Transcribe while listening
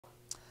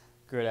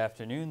Good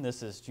afternoon,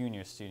 this is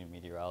Junior Student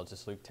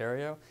Meteorologist Luke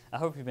Theriault. I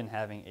hope you've been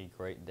having a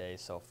great day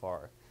so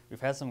far.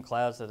 We've had some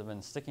clouds that have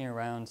been sticking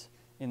around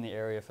in the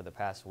area for the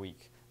past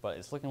week, but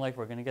it's looking like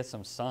we're going to get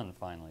some sun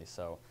finally,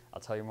 so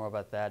I'll tell you more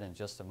about that in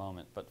just a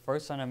moment. But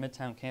first, on our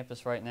Midtown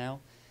campus right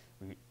now,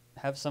 we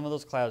have some of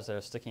those clouds that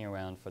are sticking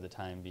around for the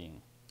time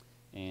being.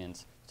 And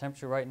the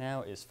temperature right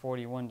now is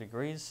 41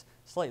 degrees,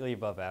 slightly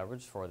above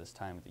average for this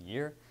time of the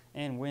year,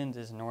 and wind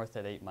is north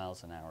at 8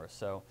 miles an hour,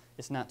 so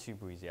it's not too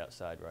breezy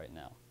outside right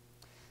now.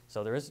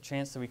 So there is a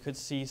chance that we could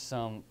see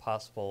some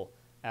possible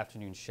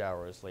afternoon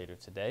showers later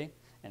today.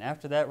 And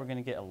after that, we're going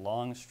to get a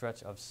long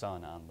stretch of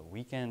sun on the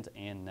weekend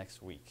and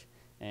next week.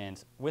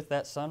 And with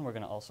that sun, we're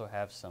going to also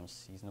have some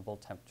seasonable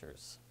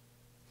temperatures.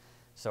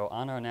 So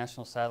on our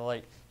national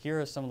satellite,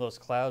 here are some of those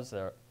clouds that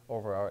are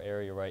over our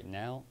area right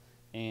now.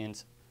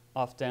 And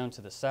off down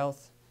to the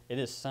south, it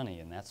is sunny,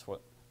 and that's what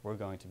we're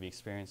going to be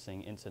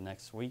experiencing into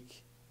next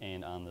week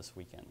and on this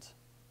weekend.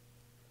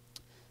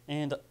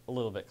 And a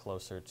little bit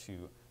closer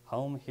to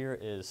home, here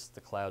is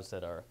the clouds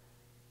that are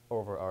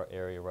over our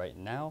area right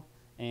now,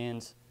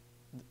 and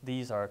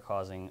these are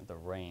causing the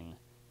rain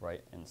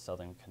right in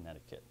southern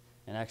Connecticut.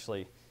 And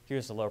actually,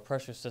 here's the low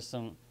pressure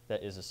system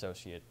that is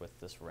associated with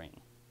this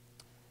rain.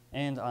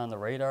 And on the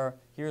radar,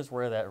 here's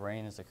where that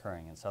rain is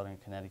occurring in southern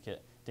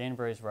Connecticut.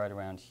 Danbury's right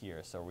around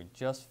here, so we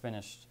just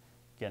finished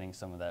getting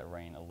some of that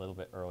rain a little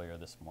bit earlier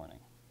this morning.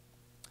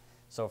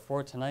 So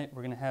for tonight,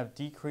 we're going to have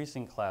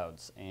decreasing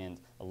clouds and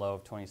a low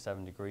of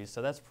 27 degrees,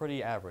 so that's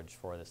pretty average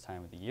for this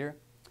time of the year.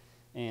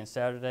 And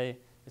Saturday,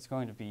 it's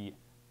going to be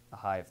a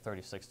high of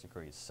 36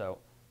 degrees, so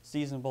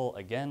seasonable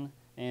again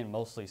and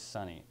mostly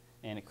sunny.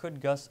 And it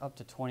could gust up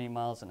to 20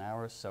 miles an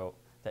hour, so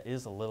that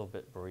is a little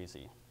bit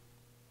breezy.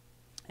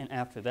 And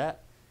after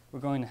that, we're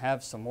going to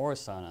have some more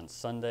sun on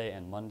Sunday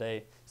and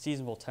Monday,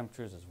 seasonable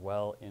temperatures as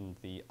well in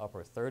the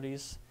upper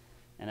 30s.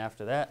 And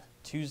after that,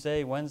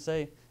 Tuesday,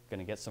 Wednesday, going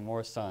to get some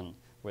more sun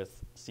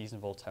with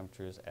seasonable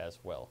temperatures as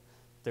well.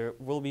 There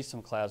will be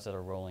some clouds that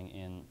are rolling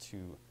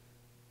into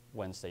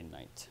Wednesday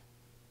night.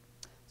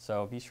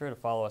 So be sure to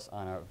follow us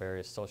on our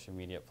various social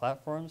media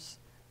platforms.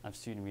 I'm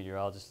student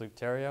meteorologist Luke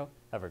Theriault.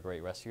 Have a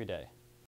great rest of your day.